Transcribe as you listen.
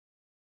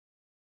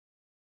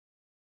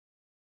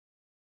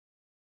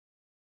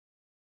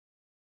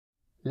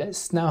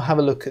Let's now have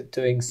a look at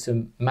doing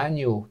some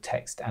manual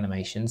text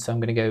animation. So I'm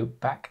going to go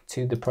back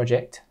to the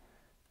project,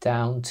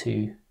 down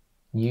to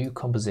new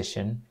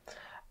composition,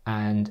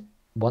 and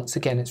once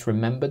again it's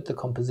remembered the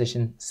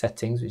composition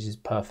settings, which is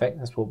perfect,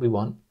 that's what we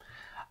want.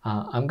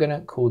 I'm going to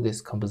call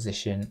this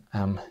composition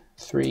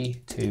 3,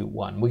 2,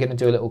 1. We're going to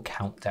do a little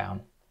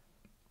countdown.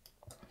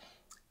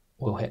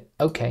 We'll hit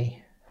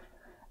OK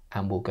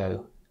and we'll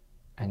go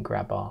and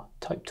grab our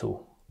type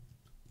tool.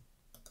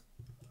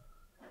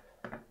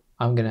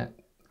 I'm going to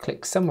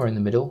click somewhere in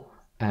the middle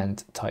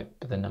and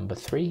type the number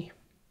 3,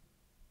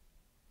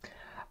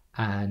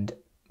 and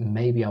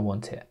maybe I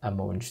want it a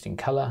more interesting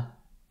color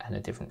and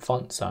a different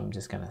font, so I'm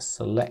just going to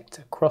select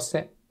across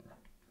it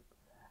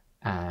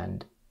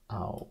and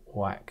I'll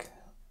whack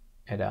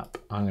it up.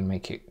 I'm going to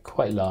make it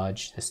quite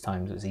large this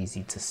time so it's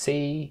easy to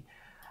see,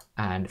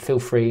 and feel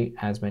free,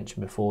 as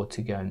mentioned before,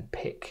 to go and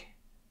pick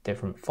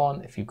different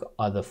font. If you've got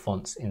other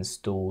fonts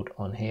installed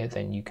on here,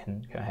 then you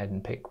can go ahead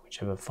and pick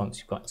whichever fonts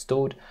you've got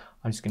installed.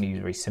 I'm just going to use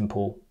a very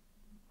simple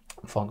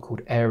font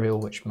called Arial,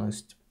 which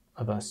most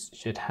of us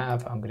should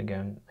have. I'm going to go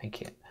and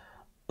make it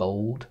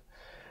bold,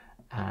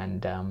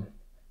 and I'm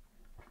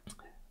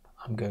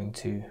going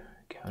to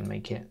go and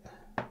make it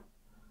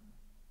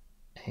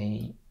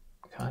a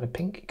kind of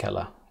pink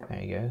color.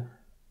 There you go.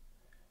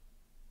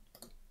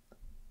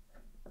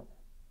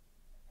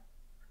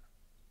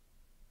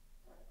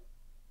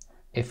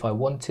 If I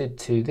wanted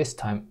to this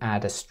time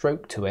add a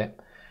stroke to it,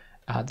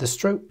 the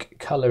stroke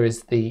color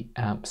is the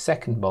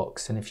second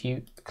box, and if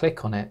you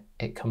click on it,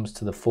 it comes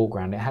to the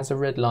foreground. It has a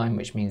red line,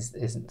 which means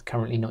it isn't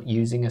currently not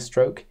using a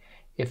stroke.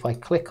 If I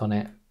click on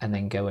it and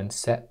then go and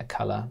set a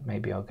color,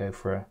 maybe I'll go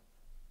for a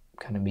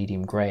kind of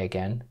medium gray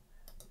again.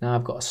 Now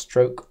I've got a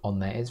stroke on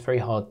there. It's very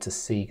hard to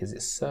see because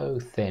it's so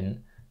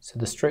thin, so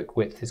the stroke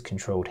width is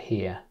controlled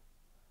here.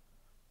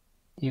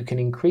 You can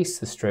increase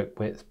the stroke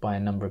width by a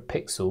number of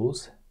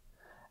pixels,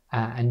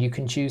 and you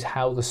can choose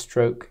how the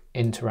stroke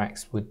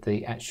interacts with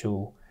the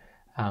actual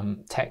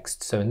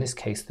text. So in this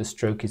case, the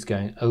stroke is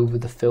going over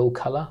the fill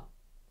color,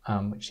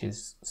 which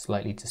is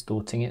slightly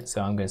distorting it.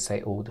 So I'm going to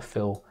say, oh, the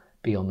fill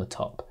be on the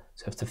top.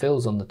 So if the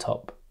fill's on the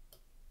top,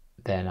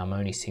 then I'm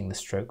only seeing the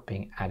stroke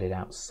being added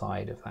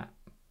outside of that.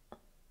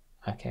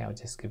 Okay, I'll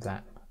just give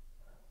that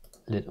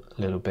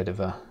little bit of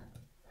a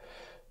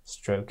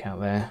stroke out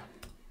there.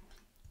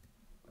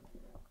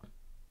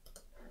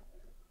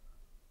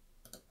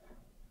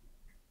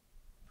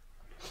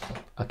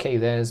 Okay,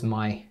 there's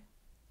my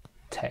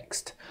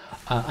text.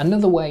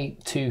 Another way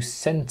to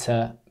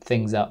center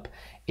things up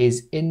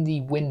is in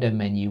the window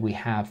menu we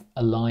have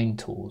align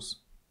tools.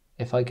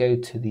 If I go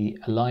to the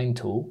align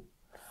tool,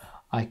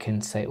 I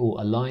can say, oh,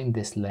 align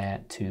this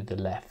layer to the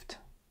left,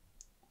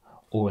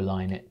 or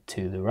align it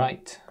to the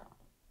right,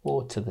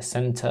 or to the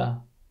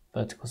center,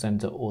 vertical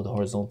center, or the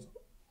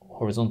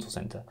horizontal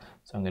center.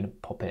 So I'm going to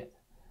pop it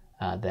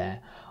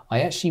there.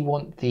 I actually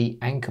want the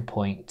anchor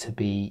point to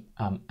be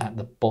at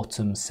the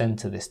bottom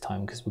center this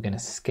time, because we're going to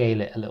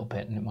scale it a little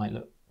bit and it might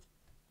look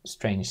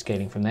strange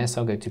scaling from there.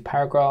 So I'll go to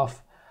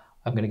paragraph,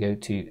 I'm going to go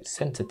to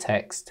center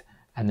text,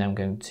 and then I'm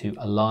going to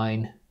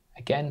align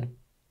again,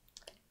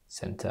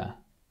 center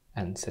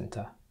and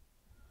center.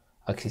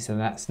 Okay, so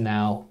that's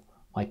now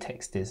my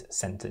text is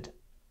centered.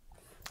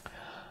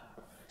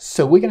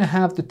 So we're going to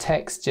have the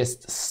text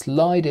just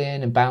slide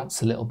in and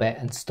bounce a little bit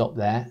and stop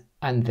there,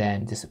 and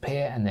then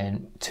disappear, and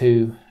then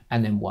 2,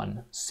 and then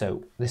 1.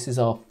 So this is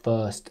our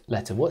first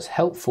letter. What's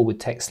helpful with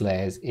text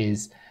layers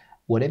is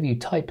whatever you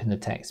type in the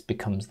text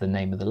becomes the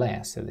name of the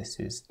layer. So this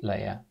is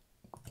layer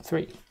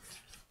 3.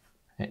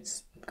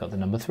 It's got the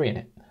number 3 in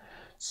it.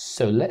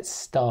 So let's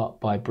start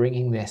by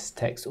bringing this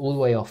text all the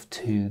way off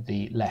to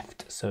the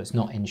left, so it's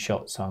not in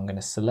shot. So I'm going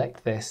to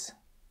select this,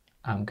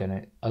 I'm going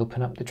to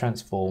open up the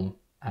transform,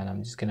 and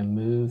I'm just going to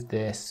move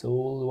this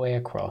all the way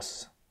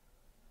across.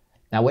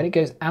 Now when it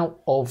goes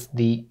out of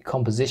the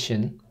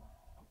composition,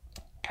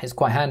 it's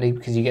quite handy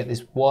because you get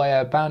this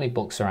wire bounding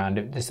box around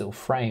it, this little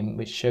frame,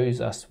 which shows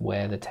us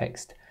where the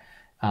text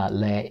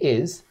layer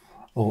is,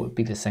 or it would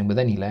be the same with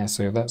any layer,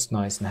 so that's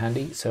nice and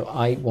handy. So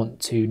I want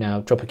to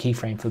now drop a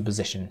keyframe for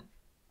position.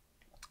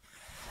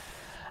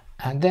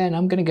 And then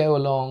I'm going to go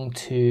along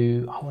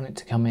to, I want it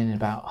to come in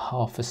about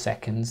half a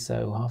second,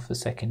 so half a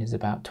second is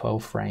about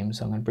 12 frames.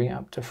 So I'm going to bring it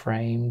up to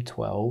frame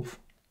 12.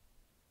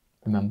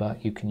 Remember,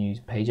 you can use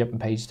page up and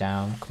page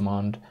down,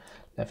 command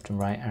left and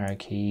right arrow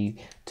key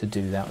to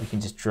do that. We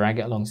can just drag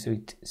it along till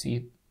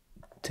you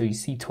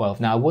see 12.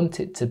 Now I want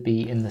it to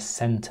be in the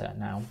center.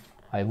 Now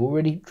I've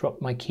already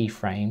dropped my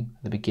keyframe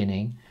at the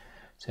beginning,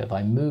 so if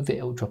I move it,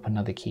 it'll drop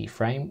another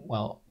keyframe.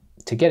 Well,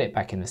 to get it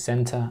back in the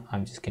center,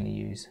 I'm just going to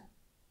use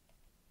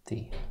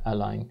the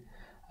align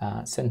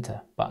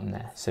center button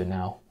there. So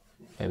now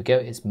there we go,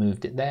 it's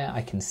moved it there.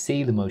 I can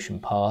see the motion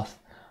path.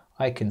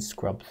 I can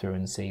scrub through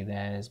and see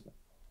there's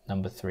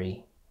number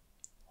 3.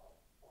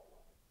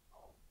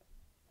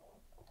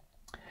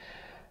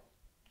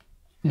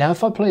 Now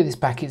if I play this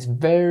back, it's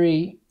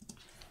very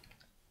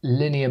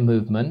linear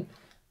movement,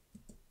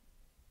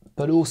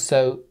 but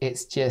also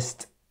it's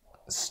just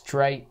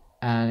straight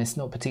and it's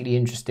not particularly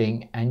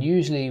interesting. And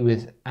usually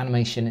with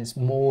animation, it's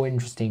more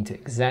interesting to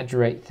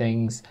exaggerate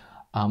things,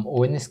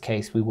 or in this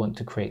case, we want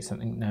to create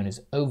something known as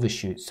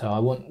overshoot. So I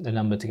want the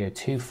number to go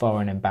too far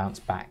and then bounce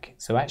back.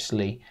 So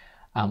actually,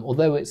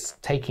 although it's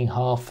taking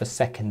half a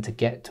second to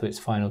get to its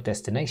final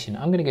destination,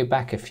 I'm going to go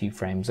back a few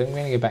frames. I'm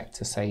going to go back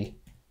to, say,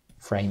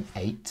 frame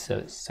 8, so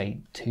it's,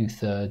 say,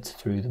 2/3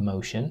 through the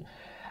motion.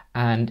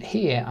 And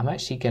here, I'm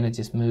actually going to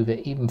just move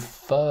it even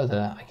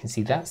further. I can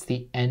see that's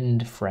the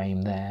end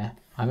frame there.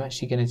 I'm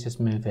actually going to just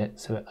move it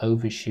so it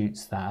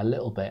overshoots that a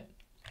little bit.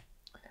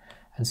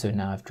 And so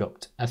now I've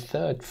dropped a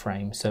 3rd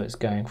frame, so it's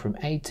going from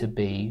A to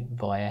B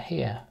via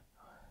here.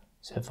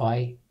 So if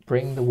I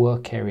bring the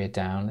work area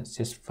down, let's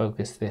just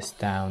focus this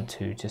down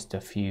to just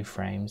a few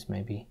frames,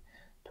 maybe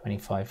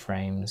 25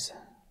 frames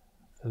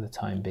for the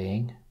time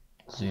being.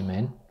 Zoom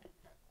in.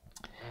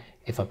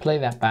 If I play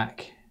that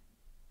back,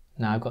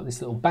 now I've got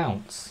this little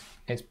bounce.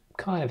 It's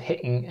kind of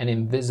hitting an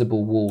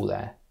invisible wall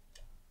there.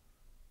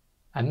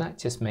 And that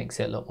just makes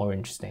it a lot more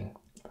interesting.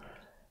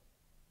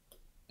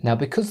 Now,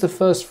 because the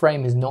first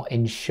frame is not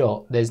in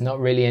shot, there's not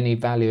really any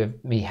value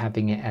of me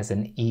having it as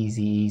an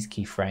easy ease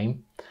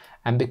keyframe.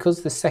 And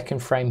because the second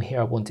frame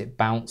here, I want it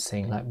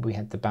bouncing, like we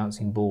had the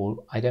bouncing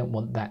ball, I don't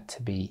want that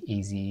to be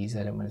easy ease.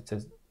 I don't want it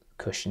to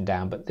cushion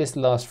down. But this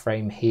last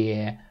frame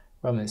here,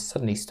 rather than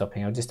suddenly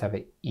stopping, I'll just have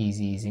it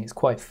easy easing. It's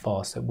quite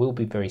fast, so it will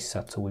be very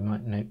subtle. We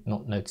might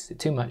not notice it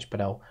too much,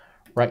 but I'll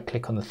right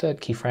click on the 3rd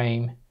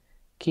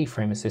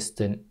keyframe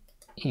assistant,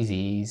 easy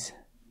ease,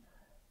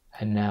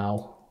 and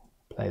now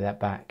play that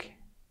back.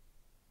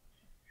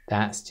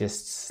 That's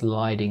just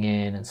sliding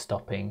in and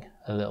stopping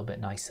a little bit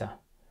nicer.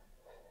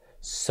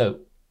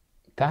 So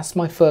that's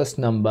my first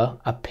number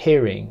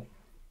appearing.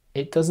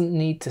 It doesn't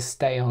need to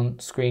stay on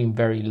screen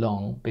very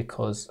long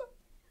because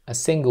a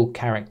single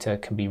character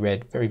can be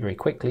read very, very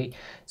quickly.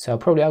 So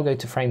I'll go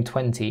to frame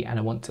 20 and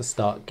I want to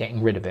start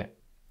getting rid of it.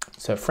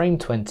 So frame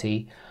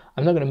 20,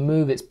 I'm not going to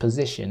move its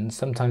position.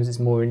 Sometimes it's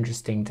more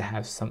interesting to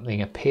have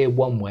something appear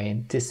one way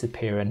and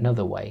disappear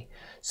another way.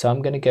 So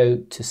I'm going to go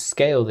to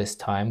scale this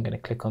time. I'm going to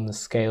click on the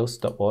scale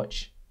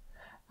stopwatch,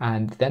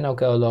 and then I'll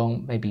go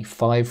along maybe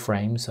 5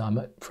 frames. So I'm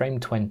at frame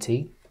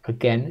 20.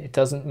 Again, it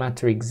doesn't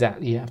matter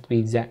exactly. You have to be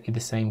exactly the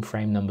same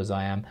frame numbers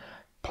I am.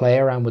 Play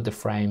around with the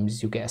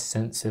frames. You'll get a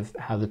sense of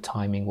how the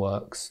timing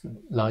works.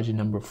 Larger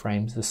number of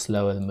frames, the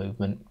slower the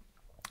movement.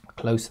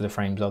 Closer the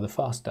frames are, the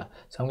faster.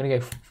 So I'm going to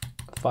go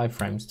 5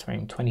 frames to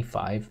frame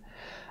 25,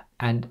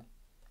 and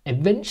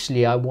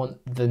eventually I want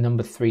the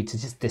number 3 to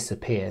just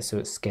disappear, so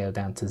it's scaled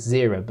down to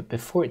 0. But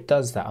before it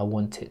does that, I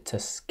want it to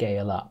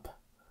scale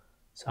up.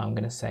 So I'm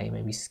going to say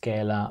maybe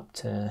scale up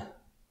to,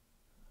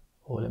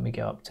 or let me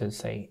go up to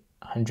say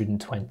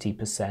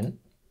 120%.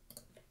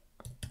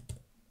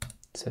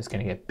 So it's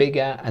going to get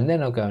bigger, and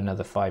then I'll go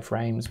another 5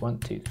 frames, 1,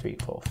 2, 3,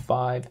 4,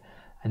 5,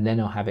 and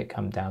then I'll have it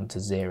come down to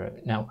 0.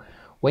 Now,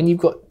 when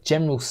you've got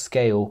general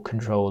scale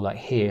control like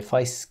here, if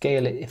I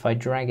scale it, if I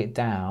drag it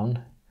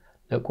down,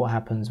 look what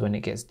happens when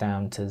it gets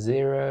down to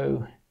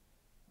 0.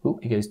 Ooh,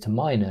 it goes to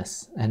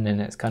minus, and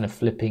then it's kind of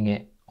flipping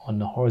it on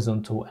the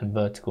horizontal and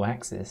vertical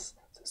axis.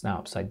 So it's now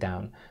upside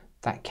down.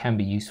 That can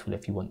be useful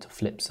if you want to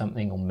flip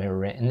something or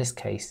mirror it. In this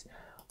case,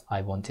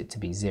 I want it to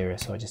be 0,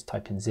 so I just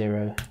type in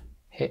 0,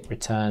 hit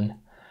return,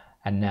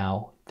 and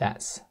now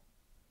that's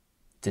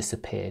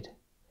disappeared.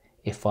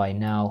 If I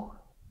now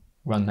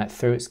run that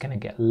through, it's going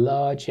to get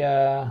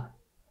larger,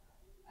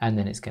 and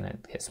then it's going to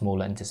get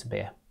smaller and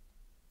disappear.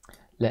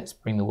 Let's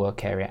bring the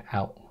work area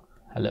out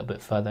a little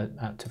bit further,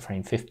 out to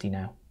frame 50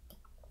 now.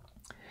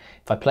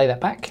 If I play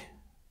that back,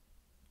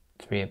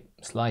 3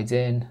 slides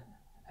in,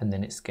 and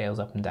then it scales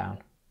up and down.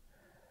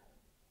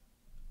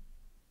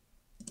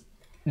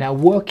 Now,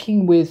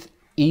 working with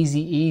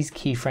easy ease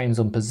keyframes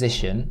on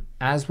position,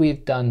 as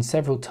we've done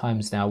several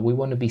times now, we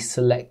want to be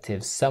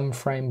selective. Some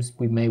frames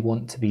we may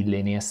want to be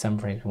linear, some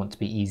frames we want to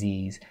be easy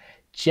ease.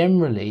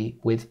 Generally,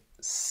 with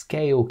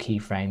scale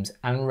keyframes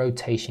and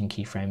rotation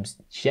keyframes,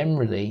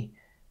 generally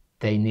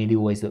they nearly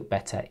always look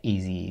better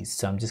easy ease.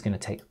 So I'm just going to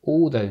take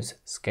all those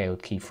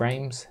scaled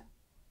keyframes,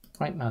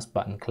 right mouse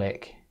button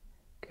click,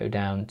 go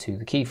down to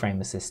the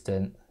keyframe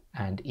assistant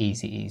and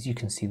easy ease. You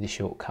can see the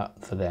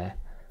shortcut for there.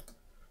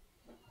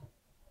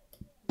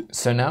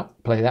 So now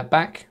play that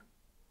back,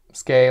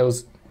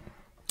 scales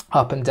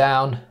up and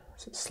down,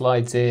 so it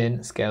slides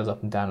in, scales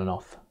up and down and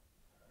off.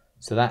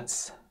 So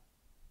that's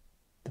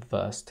the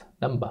first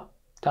number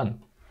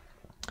done.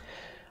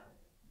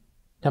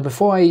 Now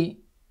before I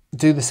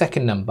do the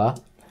second number,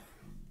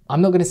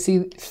 I'm not going to see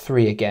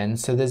 3 again,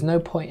 so there's no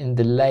point in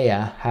the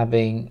layer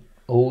having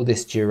all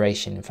this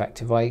duration. In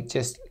fact, if I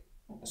just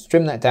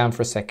trim that down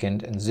for a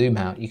second and zoom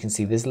out, you can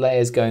see this layer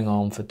is going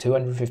on for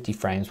 250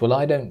 frames. Well,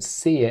 I don't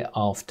see it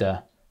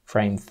after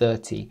frame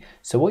 30.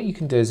 So what you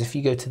can do is if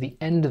you go to the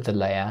end of the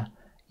layer,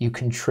 you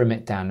can trim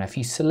it down. Now, if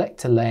you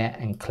select a layer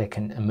and click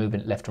and move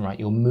it left and right,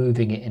 you're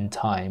moving it in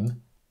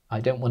time.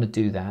 I don't want to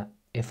do that.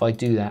 If I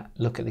do that,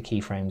 look at the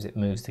keyframes, it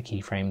moves the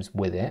keyframes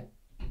with it.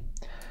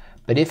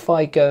 But if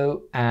I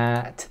go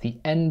to the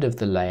end of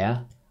the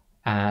layer,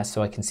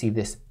 so I can see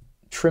this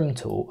trim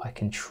tool, I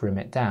can trim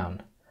it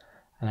down.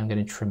 And I'm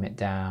going to trim it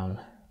down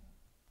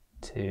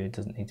to,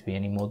 doesn't need to be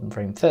any more than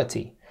frame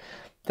 30.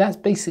 That's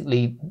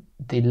basically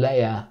the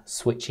layer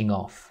switching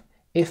off.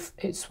 If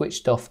it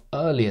switched off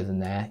earlier than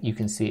there, you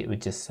can see it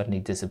would just suddenly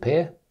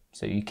disappear.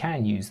 So you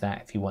can use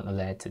that if you want the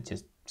layer to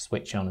just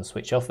switch on and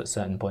switch off at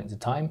certain points of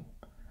time.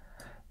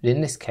 But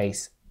in this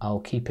case, I'll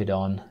keep it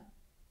on.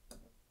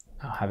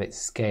 I'll have it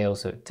scale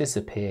so it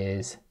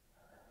disappears.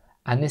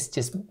 And this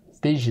just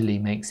visually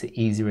makes it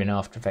easier in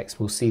After Effects.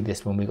 We'll see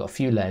this when we've got a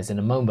few layers in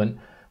a moment.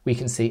 We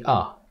can see,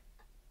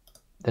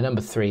 the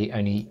number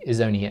 3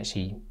 is only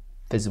actually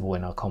visible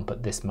in our comp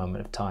at this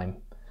moment of time.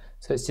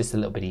 So it's just a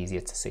little bit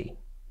easier to see.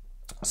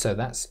 So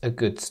that's a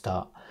good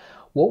start.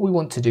 What we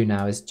want to do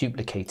now is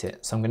duplicate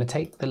it. So I'm going to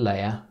take the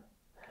layer,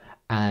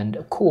 and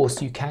of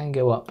course you can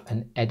go up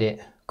and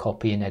edit,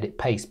 copy and edit,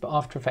 paste, but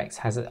After Effects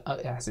has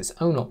its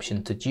own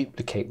option to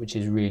duplicate, which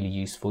is really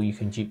useful. You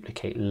can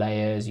duplicate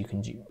layers, you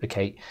can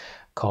duplicate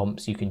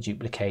comps, you can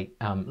duplicate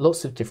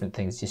lots of different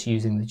things just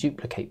using the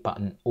duplicate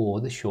button or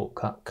the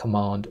shortcut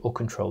Command or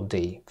Control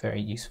D.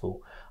 Very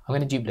useful. I'm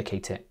going to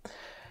duplicate it.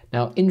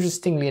 Now,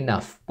 interestingly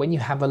enough, when you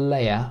have a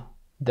layer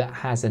that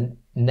has a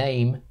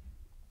name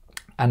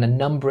and a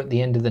number at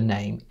the end of the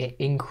name, it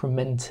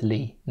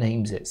incrementally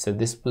names it. So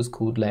this was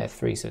called layer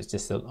 3, so it's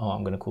just,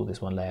 I'm going to call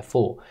this one layer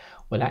 4.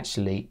 Well,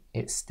 actually,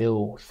 it's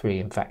still 3.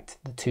 In fact,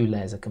 the two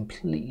layers are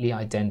completely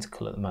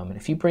identical at the moment.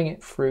 If you bring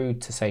it through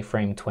to, say,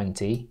 frame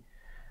 20,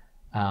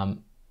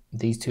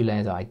 these two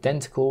layers are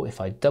identical.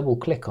 If I double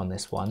click on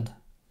this one,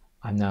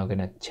 I'm now going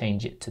to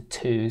change it to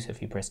 2. So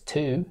if you press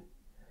 2,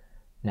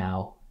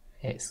 now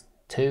it's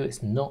 2,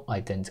 it's not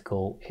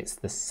identical, it's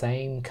the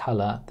same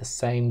color, the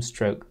same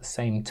stroke, the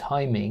same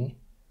timing,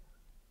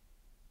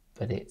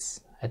 but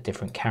it's a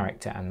different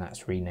character, and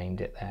that's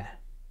renamed it there.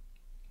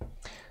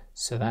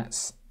 So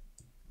that's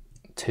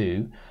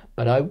 2,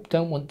 but I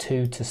don't want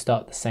 2 to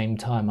start at the same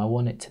time. I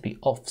want it to be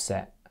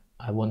offset.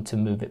 I want to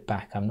move it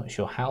back. I'm not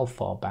sure how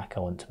far back I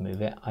want to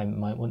move it. I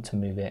might want to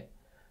move it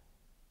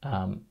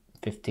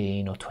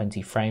 15 or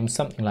 20 frames,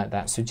 something like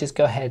that. So just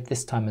go ahead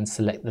this time and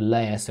select the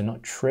layer, so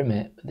not trim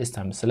it, but this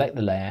time select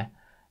the layer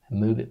and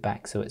move it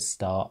back so it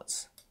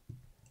starts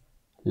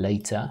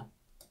later.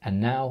 And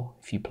now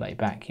if you play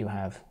back, you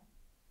have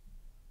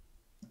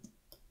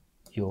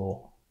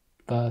your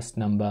first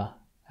number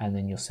and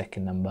then your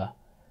second number,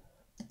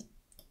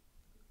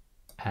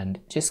 and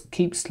just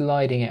keep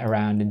sliding it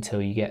around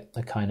until you get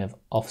the kind of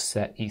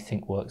offset you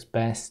think works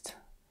best.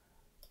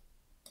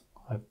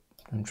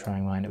 I'm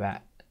trying mine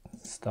about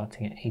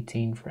starting at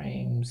 18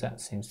 frames. That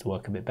seems to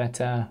work a bit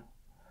better.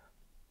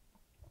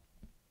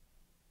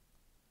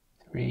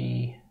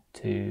 3,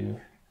 2,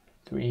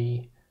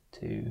 3,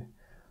 2.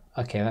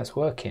 Okay, that's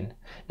working.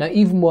 Now,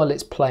 even while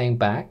it's playing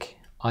back,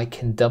 I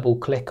can double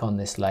click on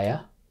this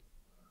layer,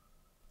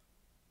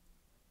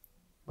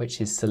 which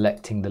is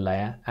selecting the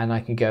layer, and I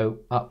can go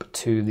up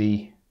to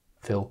the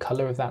fill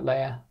color of that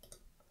layer,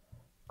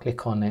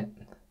 click on it,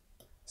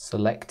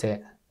 select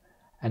it,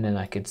 and then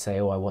I could say,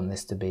 oh, I want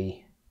this to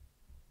be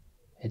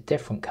a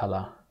different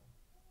color.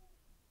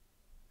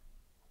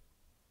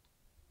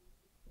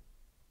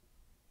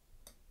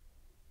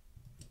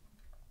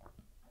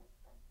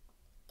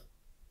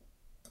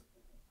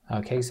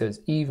 Okay, so it's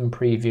even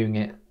previewing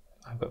it.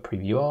 I've got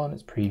preview on,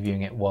 it's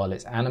previewing it while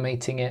it's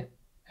animating it.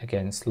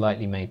 Again,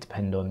 slightly may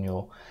depend on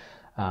your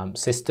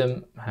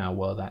system, how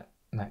well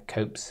that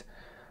copes.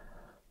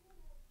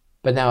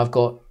 But now I've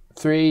got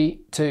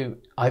 3, 2.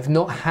 I've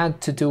not had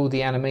to do all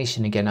the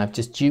animation again. I've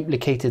just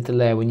duplicated the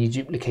layer. When you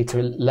duplicate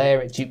a layer,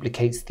 it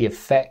duplicates the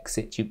effects,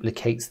 it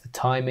duplicates the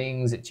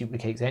timings, it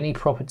duplicates any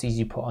properties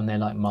you put on there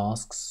like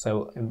masks.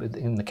 So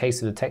in the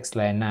case of the text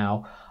layer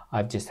now,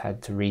 I've just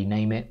had to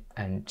rename it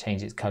and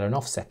change its color and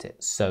offset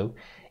it. So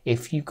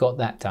if you've got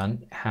that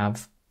done,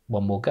 have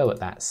one more go at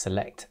that.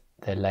 Select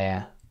the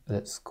layer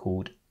that's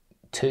called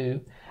 2,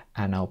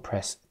 and I'll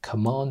press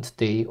Command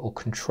D or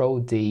Control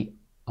D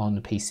on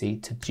the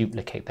PC to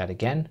duplicate that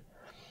again.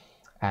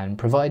 And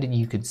provided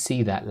you could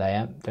see that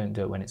layer, don't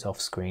do it when it's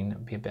off screen,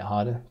 it'd be a bit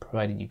harder.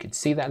 Provided you could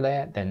see that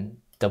layer, then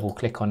double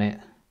click on it,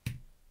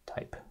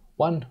 type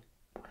 1,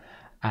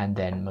 and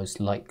then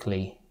most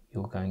likely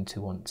you're going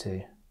to want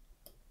to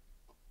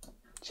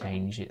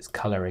change its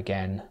color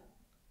again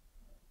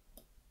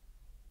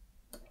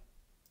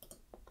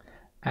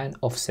and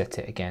offset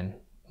it again.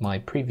 My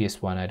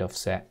previous one I'd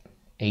offset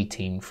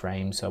 18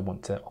 frames, so I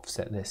want to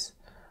offset this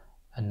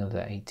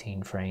another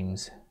 18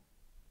 frames.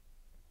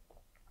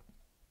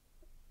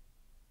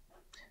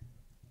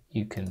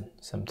 You can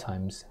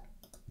sometimes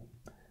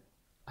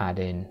add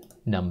in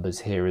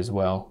numbers here as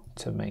well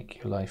to make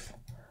your life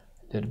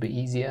a little bit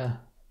easier.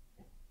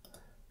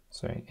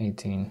 Sorry,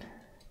 18.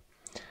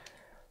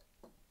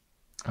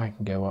 I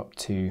can go up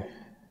to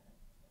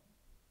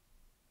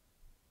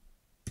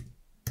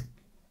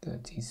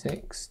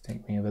 36,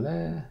 take me over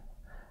there,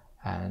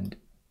 and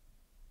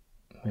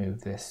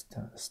move this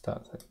to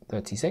start at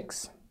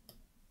 36.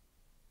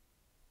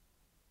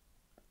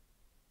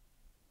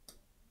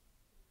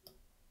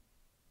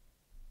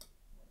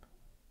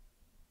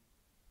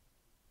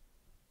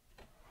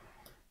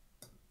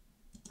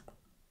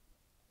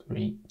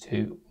 3,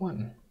 2,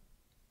 1.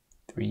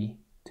 3,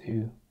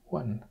 2,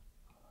 1.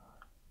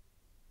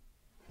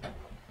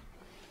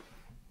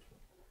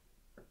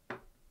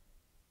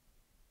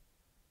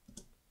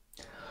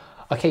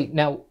 Okay,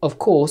 now of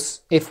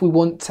course, if we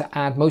want to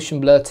add motion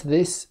blur to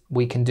this,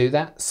 we can do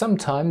that.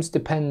 Sometimes,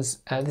 depends,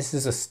 this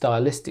is a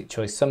stylistic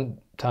choice.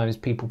 Sometimes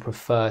people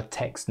prefer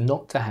text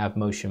not to have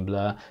motion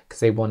blur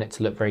because they want it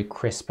to look very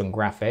crisp and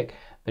graphic.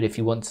 But if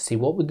you want to see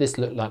what would this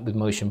look like with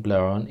motion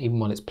blur on, even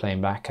while it's playing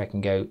back, I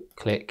can go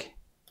click,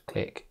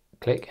 click,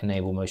 click,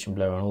 enable motion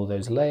blur on all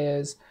those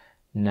layers.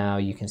 Now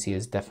you can see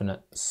there's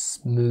definite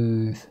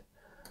smooth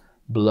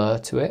blur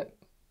to it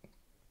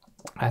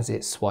as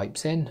it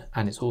swipes in,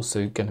 and it's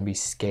also going to be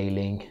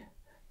scaling,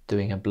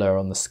 doing a blur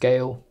on the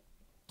scale.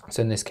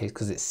 So in this case,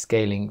 because it's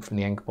scaling from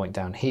the anchor point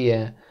down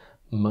here,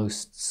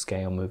 most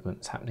scale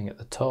movements happening at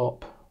the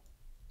top.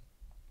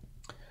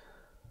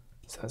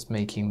 So that's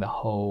making the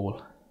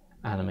whole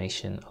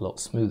animation a lot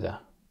smoother.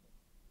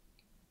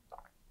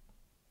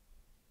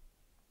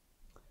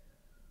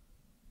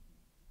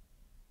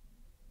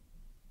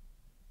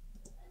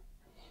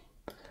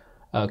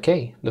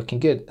 Okay, looking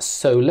good.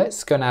 So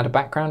let's go and add a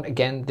background.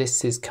 Again,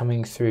 this is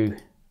coming through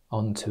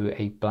onto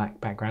a black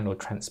background or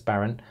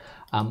transparent.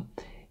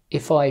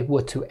 If I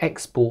were to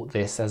export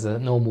this as a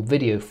normal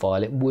video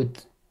file, it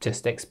would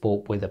just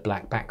export with a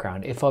black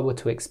background. If I were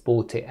to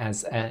export it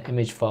as an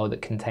image file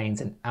that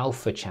contains an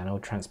alpha channel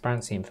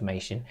transparency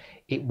information,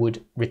 it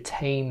would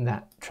retain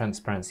that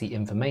transparency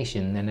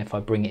information. Then if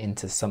I bring it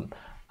into some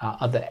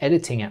other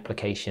editing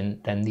application,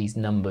 then these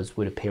numbers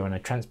would appear on a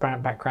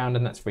transparent background,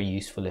 and that's very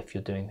useful if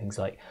you're doing things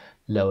like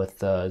lower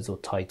thirds or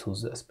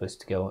titles that are supposed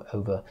to go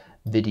over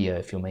video.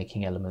 If you're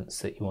making elements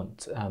that you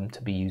want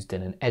to be used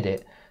in an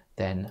edit,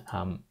 then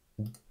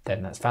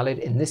that's valid.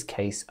 In this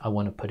case, I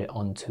want to put it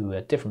onto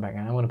a different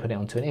background. I want to put it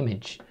onto an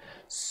image.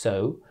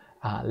 So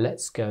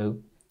let's go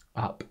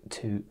up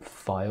to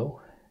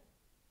File,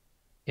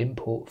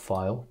 Import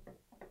File,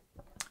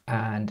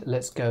 and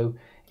let's go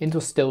into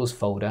a Stills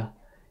folder,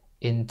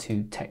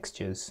 into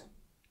Textures.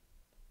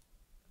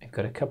 I've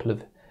got a couple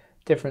of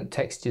different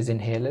textures in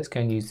here. Let's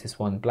go and use this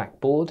one,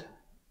 Blackboard,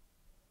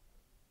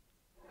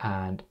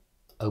 and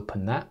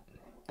open that.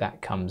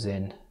 That comes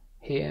in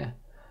here,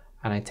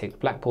 and I take the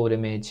Blackboard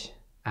image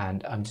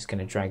and I'm just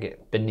going to drag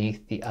it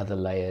beneath the other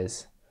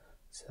layers.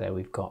 So there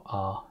we've got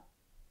our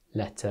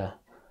letter,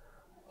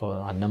 or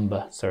our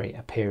number, sorry,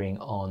 appearing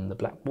on the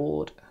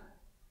Blackboard.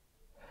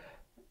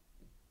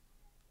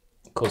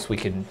 Of course, we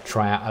can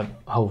try out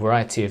a whole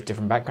variety of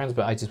different backgrounds,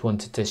 but I just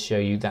wanted to show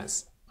you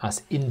that's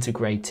us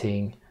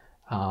integrating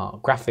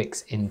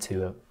graphics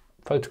into a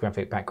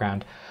photographic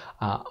background.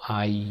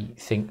 I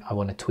think I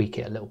want to tweak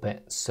it a little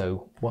bit.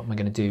 So what am I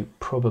going to do?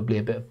 Probably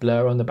a bit of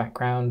blur on the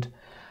background,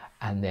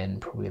 and then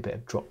probably a bit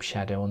of drop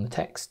shadow on the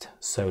text.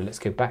 So let's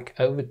go back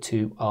over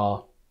to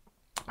our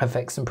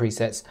effects and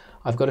presets.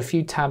 I've got a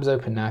few tabs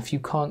open now. If you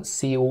can't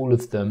see all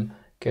of them,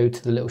 go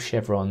to the little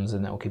chevrons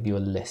and that will give you a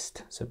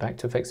list. So back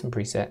to effects and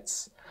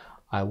presets.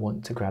 I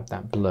want to grab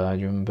that blur.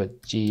 You remember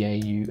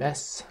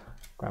GAUS?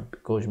 Grab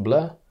Gaussian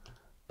blur,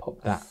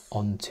 pop that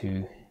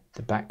onto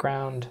the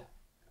background.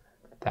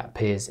 That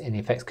appears in the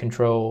effects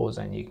controls,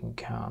 and you can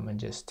come and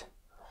just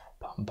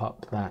pump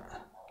up that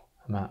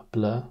amount of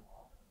blur.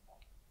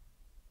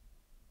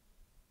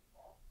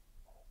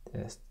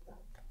 Just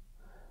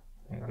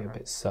maybe a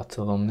bit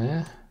subtle on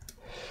there.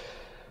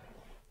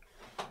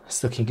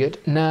 It's looking good.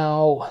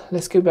 Now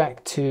let's go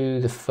back to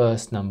the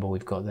first number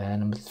we've got there,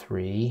 number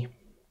 3.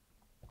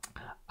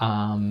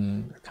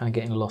 Kind of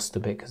getting lost a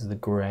bit because of the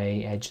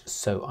grey edge.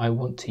 So I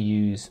want to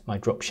use my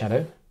drop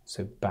shadow.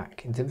 So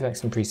back into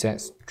effects and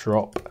presets,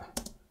 drop.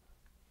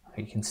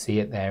 You can see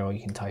it there, or you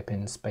can type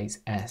in space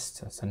S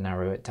just to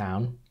narrow it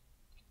down.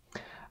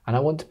 And I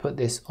want to put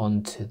this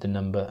onto the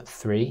number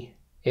 3.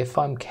 If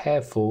I'm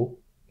careful,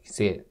 you can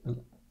see it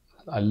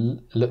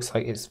looks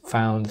like it's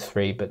found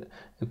 3, but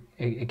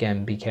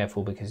again, be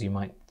careful because you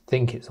might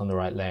think it's on the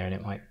right layer and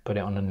it might put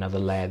it on another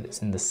layer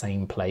that's in the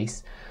same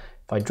place.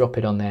 If I drop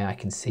it on there, I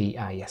can see,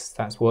 yes,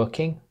 that's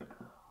working.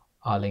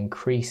 I'll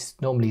increase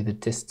normally the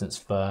distance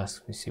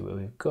first. We see what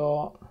we've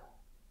got,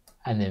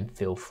 and then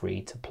feel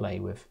free to play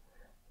with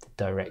the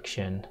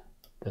direction,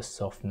 the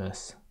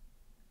softness,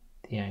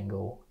 the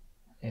angle,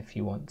 if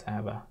you want to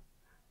have a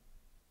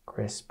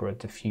crisp or a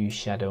diffuse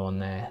shadow on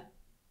there,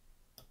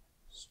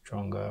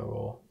 stronger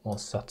or more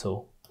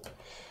subtle.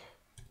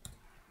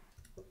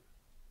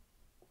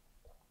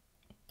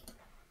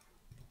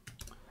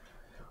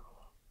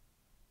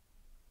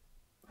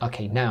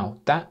 Okay, now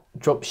that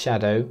drop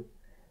shadow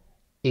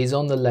is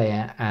on the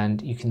layer,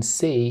 and you can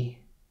see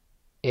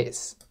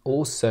it's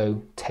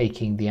also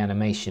taking the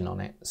animation on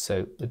it.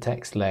 So the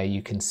text layer,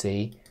 you can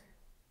see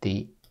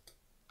the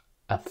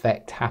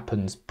effect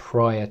happens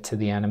prior to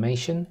the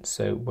animation.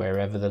 So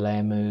wherever the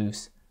layer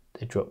moves,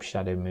 the drop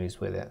shadow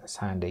moves with it. That's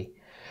handy.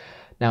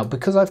 Now,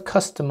 because I've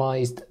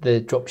customized the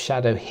drop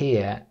shadow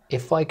here,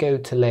 if I go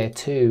to layer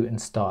 2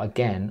 and start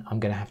again, I'm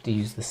going to have to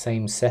use the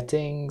same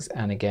settings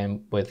and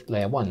again with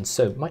layer 1.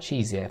 So much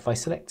easier if I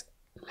select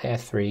layer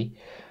 3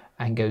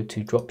 and go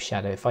to drop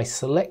shadow. If I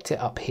select it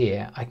up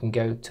here, I can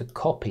go to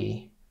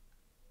copy.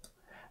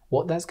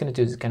 What that's going to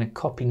do is it's going to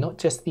copy not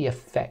just the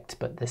effect,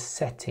 but the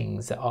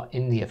settings that are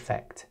in the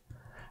effect.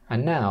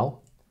 And now,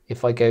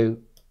 if I go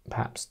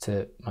perhaps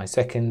to my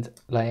second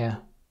layer,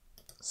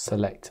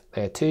 select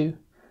layer 2,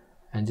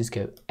 and just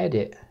go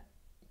edit,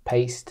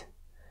 paste,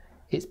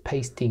 it's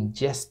pasting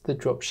just the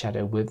drop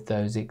shadow with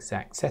those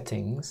exact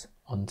settings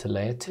onto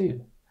layer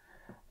 2.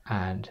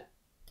 And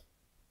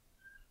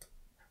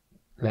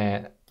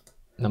layer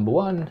number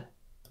 1,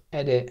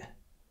 edit,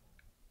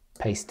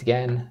 paste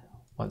again.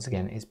 Once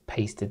again, it's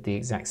pasted the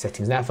exact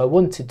settings. Now, if I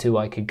wanted to,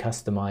 I could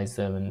customize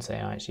them and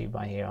say, oh, actually,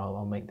 by here,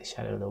 I'll make the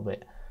shadow a little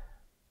bit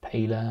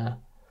paler.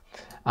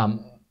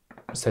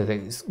 So that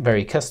it's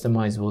very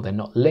customizable. They're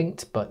not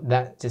linked, but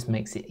that just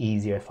makes it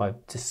easier.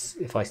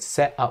 If I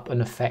set up an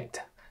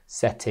effect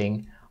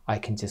setting, I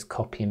can just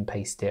copy and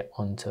paste it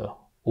onto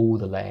all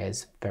the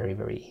layers very,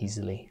 very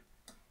easily.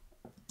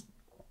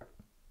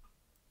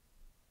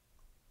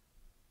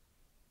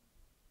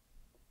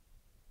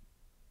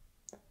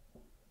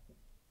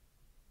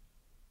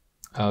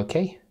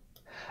 Okay,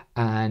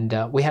 and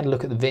we had a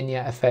look at the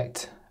vignette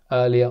effect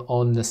earlier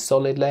on the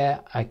solid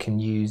layer. I can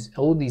use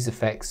all these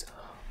effects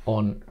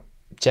on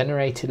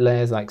generated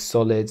layers like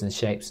solids and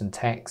shapes and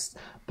text,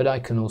 but I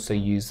can also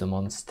use them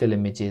on still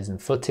images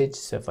and footage.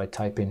 So if I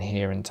type in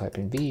here and type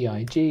in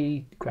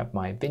VIG, grab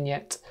my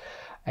vignette,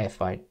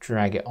 if I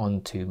drag it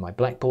onto my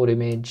blackboard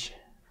image,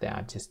 then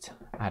I just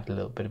add a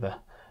little bit of a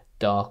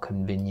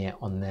darkened vignette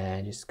on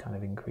there, just kind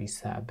of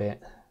increase that a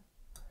bit.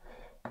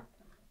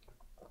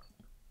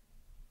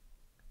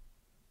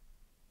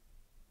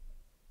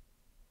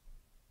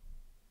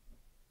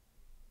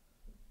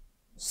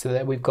 So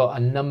there we've got a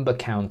number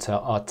counter.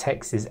 Our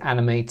text is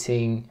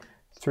animating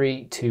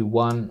 3, 2,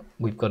 1.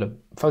 We've got a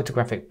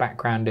photographic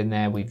background in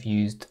there. We've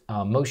used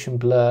our motion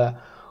blur.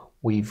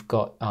 We've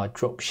got our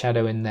drop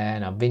shadow in there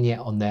and our vignette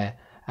on there.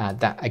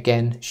 That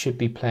again should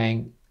be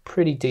playing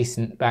pretty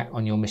decent back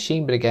on your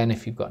machine. But again,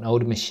 if you've got an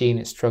older machine,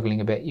 it's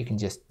struggling a bit, you can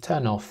just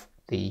turn off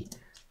the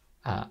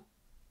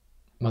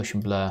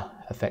motion blur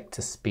effect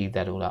to speed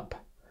that all up.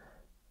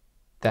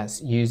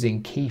 That's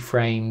using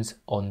keyframes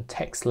on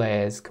text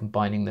layers,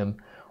 combining them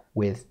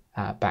with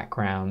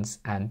backgrounds,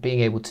 and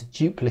being able to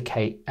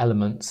duplicate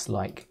elements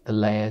like the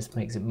layers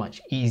makes it much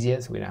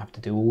easier, so we don't have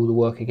to do all the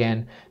work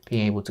again.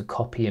 Being able to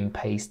copy and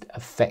paste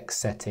effect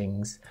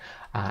settings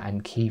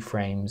and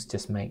keyframes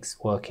just makes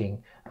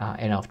working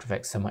in After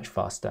Effects so much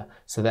faster.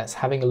 So that's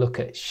having a look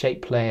at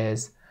shape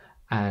layers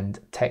and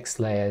text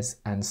layers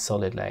and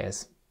solid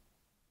layers.